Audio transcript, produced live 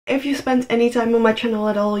If you spent any time on my channel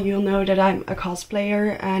at all, you'll know that I'm a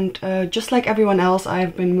cosplayer, and just like everyone else,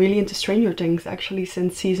 I've been really into Stranger Things actually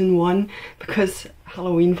since season 1, because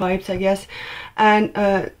Halloween vibes, I guess.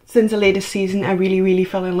 And since the latest season, I really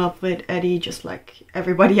fell in love with Eddie, just like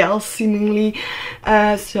everybody else seemingly.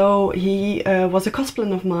 So he was a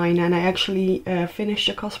cosplayer of mine, and I actually finished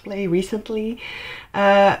a cosplay recently.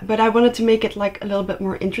 But I wanted to make it like a little bit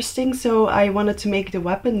more interesting, so I wanted to make the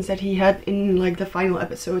weapons that he had in like the final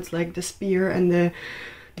episodes, like the spear and the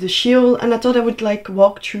shield, and I thought I would like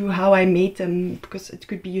walk through how I made them, because it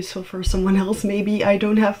could be useful for someone else maybe. I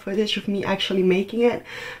don't have footage of me actually making it.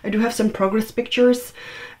 I do have some progress pictures,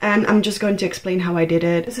 and I'm just going to explain how I did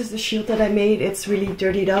it. This is the shield that I made. It's really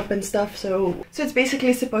dirtied up and stuff, so it's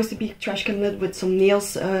basically supposed to be trash can lid with some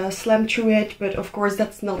nails slammed through it, but of course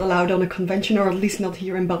that's not allowed on a convention, or at least not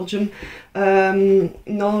here in Belgium.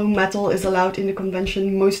 No metal is allowed in the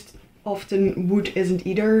convention. Most often wood isn't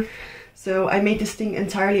either. So I made this thing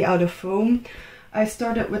entirely out of foam. I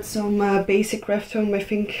started with some basic craft foam. I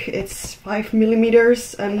think it's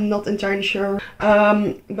 5mm. I'm not entirely sure.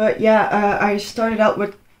 But yeah, I started out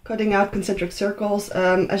with cutting out concentric circles.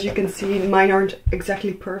 As you can see, mine aren't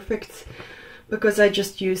exactly perfect, because I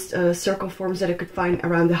just used circle forms that I could find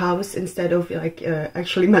around the house instead of like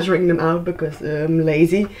actually measuring them out, because I'm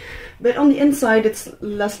lazy. But on the inside it's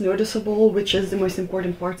less noticeable, which is the most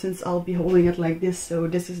important part since I'll be holding it like this, so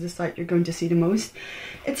this is the side you're going to see the most.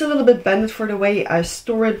 It's a little bit bent for the way I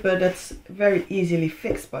store it, but it's very easily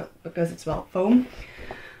fixed, but because it's well foam.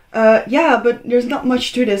 Yeah, but there's not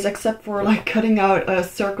much to this except for like cutting out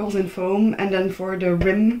circles in foam, and then for the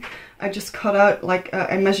rim I just cut out like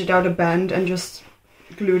I measured out a band and just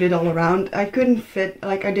glued it all around. I couldn't fit,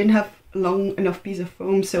 like I didn't have a long enough piece of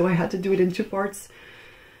foam, so I had to do it in 2 parts,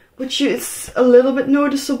 which is a little bit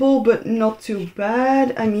noticeable but not too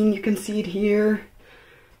bad. I mean, you can see it here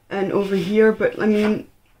and over here, but I mean,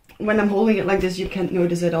 when I'm holding it like this you can't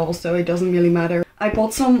notice it all, so it doesn't really matter. I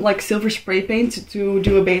bought some like silver spray paint to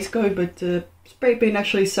do a base coat, but the spray paint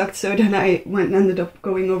actually sucked, so then I ended up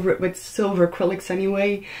going over it with silver acrylics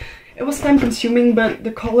anyway. It was time consuming, but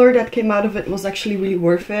the color that came out of it was actually really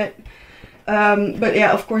worth it. But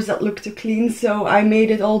yeah, of course that looked too clean, so I made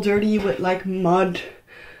it all dirty with like mud.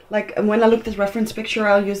 Like when I looked at reference picture,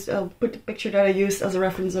 I'll put the picture that I used as a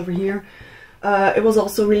reference over here. It was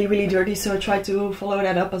also really dirty, so I tried to follow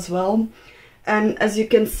that up as well. And as you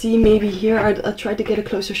can see maybe here, I tried to get a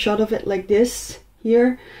closer shot of it like this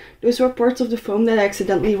here. Those were parts of the foam that I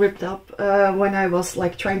accidentally ripped up when I was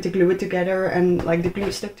like trying to glue it together, and like the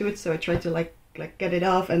glue stuck to it, so I tried to like get it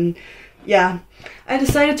off. And yeah, I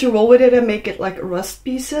decided to roll with it and make it like rust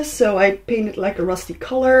pieces, so I painted like a rusty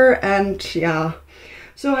color, and yeah.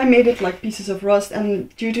 So I made it like pieces of rust,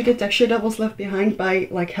 and due to the texture that was left behind by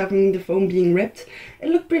like having the foam being ripped, it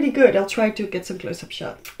looked pretty good. I'll try to get some close-up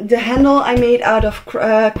shots. The handle I made out of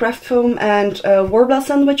craft foam and Warbler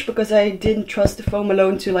sandwich, because I didn't trust the foam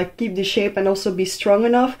alone to like keep the shape and also be strong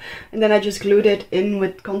enough. And then I just glued it in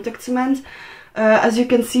with contact cement. As you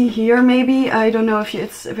can see here, maybe, I don't know if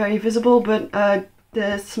it's very visible, but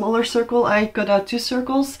the smaller circle I cut out 2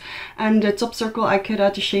 circles, and the top circle I cut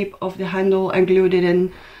out the shape of the handle and glued it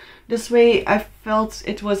in. This way I felt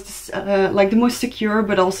it was like the most secure,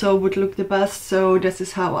 but also would look the best, so this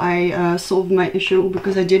is how I solved my issue,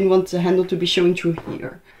 because I didn't want the handle to be showing through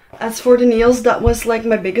here. As for the nails, that was like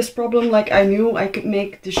my biggest problem. Like I knew I could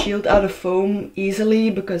make the shield out of foam easily,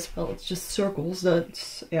 because well, it's just circles.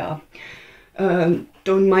 That's, yeah.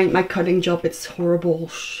 Don't mind my cutting job, it's horrible.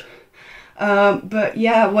 But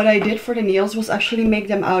yeah, what I did for the nails was actually make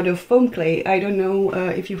them out of foam clay. I don't know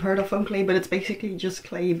if you've heard of foam clay, but it's basically just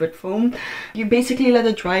clay but foam. You basically let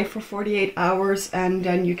it dry for 48 hours, and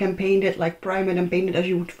then you can paint it, like prime it and paint it as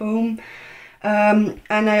you would foam. And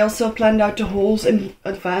I also planned out the holes in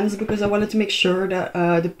advance, because I wanted to make sure that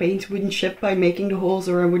the paint wouldn't chip by making the holes,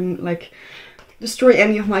 or I wouldn't like destroy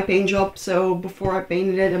any of my paint job. So before I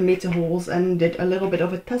painted it, I made the holes and did a little bit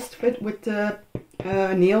of a test fit with the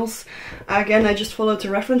nails. Again, I just followed the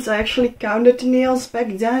reference. I actually counted the nails back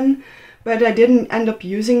then, but I didn't end up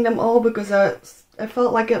using them all, because I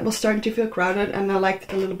felt like it was starting to feel crowded, and I liked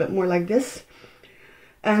it a little bit more like this.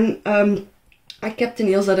 And I kept the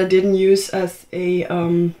nails that I didn't use as a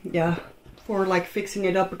yeah, for like fixing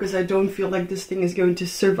it up, because I don't feel like this thing is going to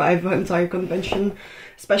survive an entire convention.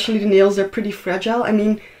 Especially the nails, they're pretty fragile. I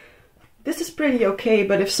mean, this is pretty okay,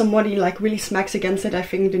 but if somebody like really smacks against it, I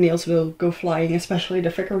think the nails will go flying, especially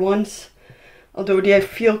the thicker ones. although they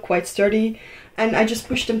feel quite sturdy. And I just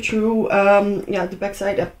pushed them through. Yeah, the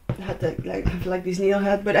backside I had like these needle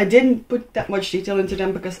head, but I didn't put that much detail into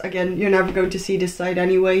them because again, you're never going to see this side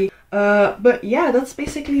anyway. But yeah, that's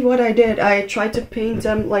basically what I did. I tried to paint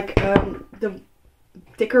them like the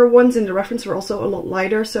thicker ones in the reference were also a lot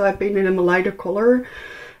lighter, so I painted them a lighter color.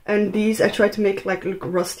 And these I tried to make like look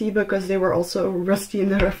rusty because they were also rusty in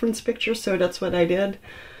the reference picture, so that's what I did.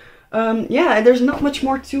 Yeah, there's not much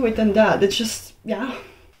more to it than that. It's just, yeah.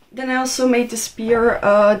 Then I also made the spear.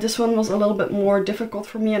 This one was a little bit more difficult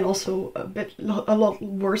for me and also a lot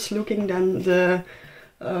worse looking than the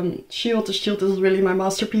shield. The shield is really my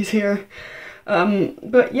masterpiece here.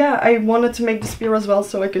 But yeah, I wanted to make the spear as well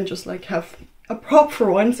so I can just like have a prop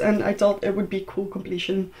for once, and I thought it would be cool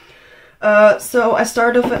completion. So I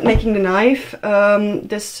started off at making the knife.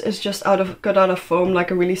 This is just cut out of foam,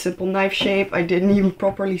 like a really simple knife shape. I didn't even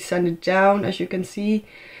properly sand it down, as you can see.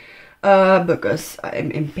 Because I'm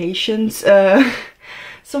impatient.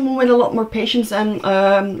 Someone with a lot more patience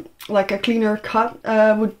and like a cleaner cut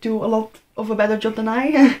would do a lot of a better job than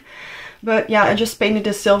I. But yeah, I just painted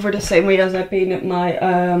this silver the same way as I painted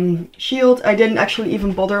my shield. I didn't actually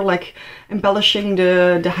even bother like embellishing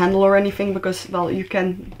the handle or anything because, well, you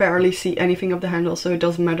can barely see anything of the handle, so it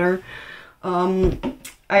doesn't matter.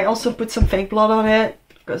 I also put some fake blood on it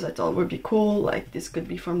because I thought it would be cool. Like, this could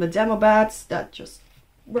be from the demo bats that just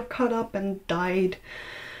were cut up and died.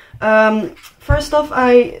 First off,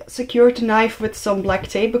 I secured the knife with some black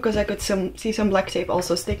tape because I could see some black tape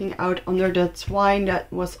also sticking out under the twine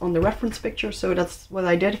that was on the reference picture, so that's what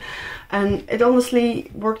I did. And it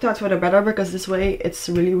honestly worked out for the better because this way it's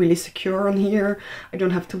really secure on here. I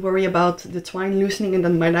don't have to worry about the twine loosening and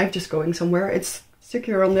then my knife just going somewhere. It's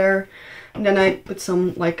secure on there. And then I put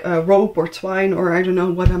some like rope or twine, or I don't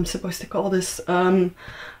know what I'm supposed to call this,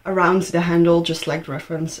 around the handle, just like the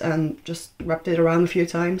reference, and just wrapped it around a few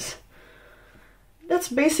times. That's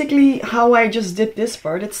basically how I just did this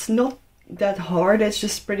part. It's not that hard, it's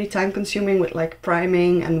just pretty time consuming with like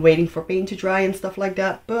priming and waiting for paint to dry and stuff like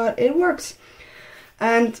that, but it works.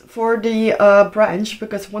 And for the branch,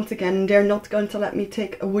 because once again they're not going to let me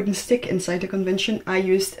take a wooden stick inside the convention, I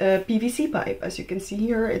used a PVC pipe. As you can see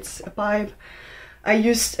here, it's a pipe. I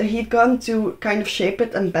used a heat gun to kind of shape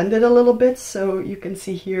it and bend it a little bit, so you can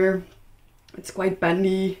see here it's quite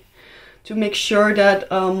bendy, to make sure that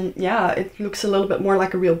yeah, it looks a little bit more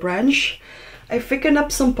like a real branch. I thickened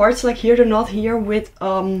up some parts like here, the knot here, with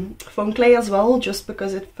foam clay as well, just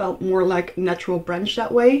because it felt more like a natural branch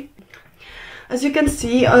that way. As you can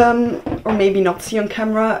see, or maybe not see on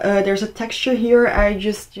camera, there's a texture here. I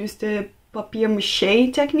just used the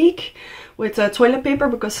papier-mâché technique with toilet paper,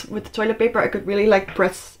 because with the toilet paper I could really like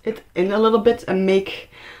press it in a little bit and make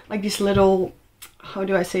like these little, how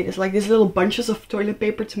do I say this, like these little bunches of toilet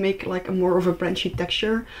paper to make like a more of a branchy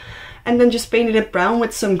texture. And then just painted it brown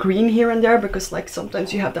with some green here and there, because like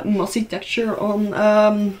sometimes you have that mossy texture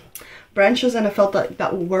on branches, and I felt that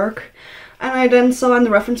that would work. And I then saw in the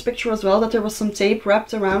reference picture as well that there was some tape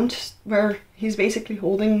wrapped around where he's basically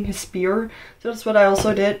holding his spear. So that's what I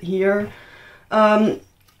also did here.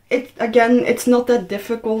 Again, it's not that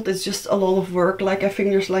difficult, it's just a lot of work. Like I think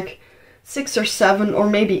there's like 6 or 7 or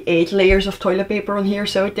maybe 8 layers of toilet paper on here,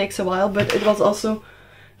 so it takes a while. But it was also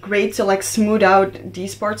great to like smooth out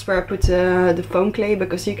these parts where I put the foam clay,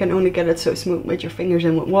 because you can only get it so smooth with your fingers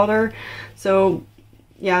and with water. So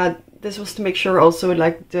yeah, this was to make sure also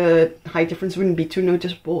like the height difference wouldn't be too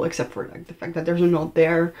noticeable, except for like the fact that there's a knot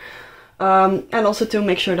there. And also to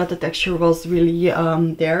make sure that the texture was really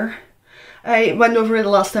there. I went over it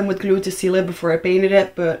last time with glue to seal it before I painted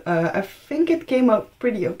it, but I think it came out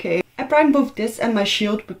pretty okay. I primed both this and my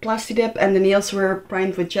shield with Plasti Dip, and the nails were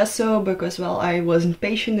primed with gesso because, well, I wasn't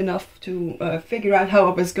patient enough to figure out how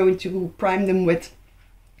I was going to prime them with,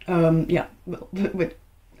 yeah, well, with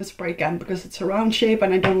a spray can, because it's a round shape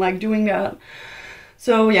and I don't like doing that.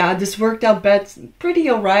 So yeah, this worked out pretty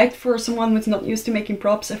alright for someone who's not used to making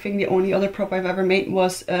props. I think the only other prop I've ever made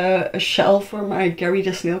was a shell for my Gary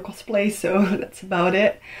the Snail cosplay, so that's about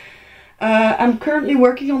it. I'm currently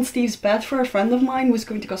working on Steve's bed for a friend of mine who's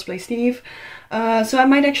going to cosplay Steve. So I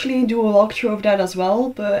might actually do a walkthrough of that as well,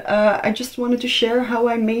 but I just wanted to share how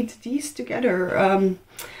I made these together.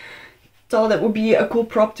 Thought it would be a cool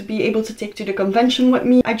prop to be able to take to the convention with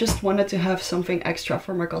me. I just wanted to have something extra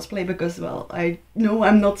for my cosplay because, well, I know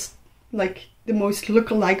I'm not like the most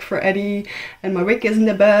look-alike for Eddie and my wig isn't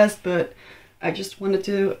the best, but I just wanted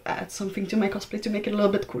to add something to my cosplay to make it a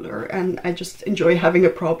little bit cooler, and I just enjoy having a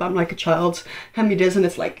prop. I'm like a child, hand me this and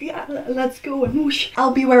it's like, yeah, let's go and whoosh.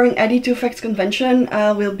 I'll be wearing Eddie to Effects Convention.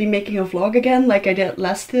 We'll be making a vlog again like I did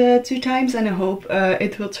last 2 times, and I hope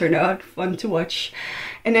it will turn out fun to watch.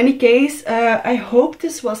 In any case, I hope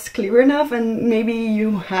this was clear enough, and maybe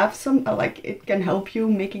you have some, like, it can help you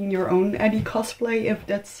making your own Eddie cosplay if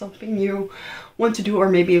that's something you want to do, or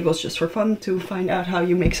maybe it was just for fun to find out how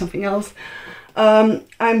you make something else.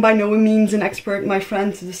 I'm by no means an expert. My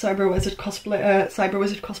friend, the Cyber Wizard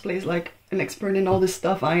Cosplay is like an expert in all this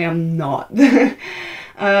stuff. I am not.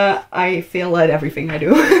 I fail at everything I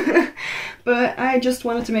do. But I just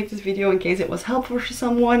wanted to make this video in case it was helpful for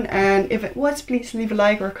someone, and if it was, please leave a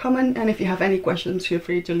like or a comment, and if you have any questions, feel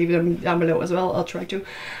free to leave them down below as well. I'll try to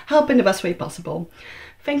help in the best way possible.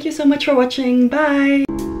 Thank you so much for watching.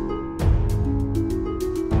 Bye!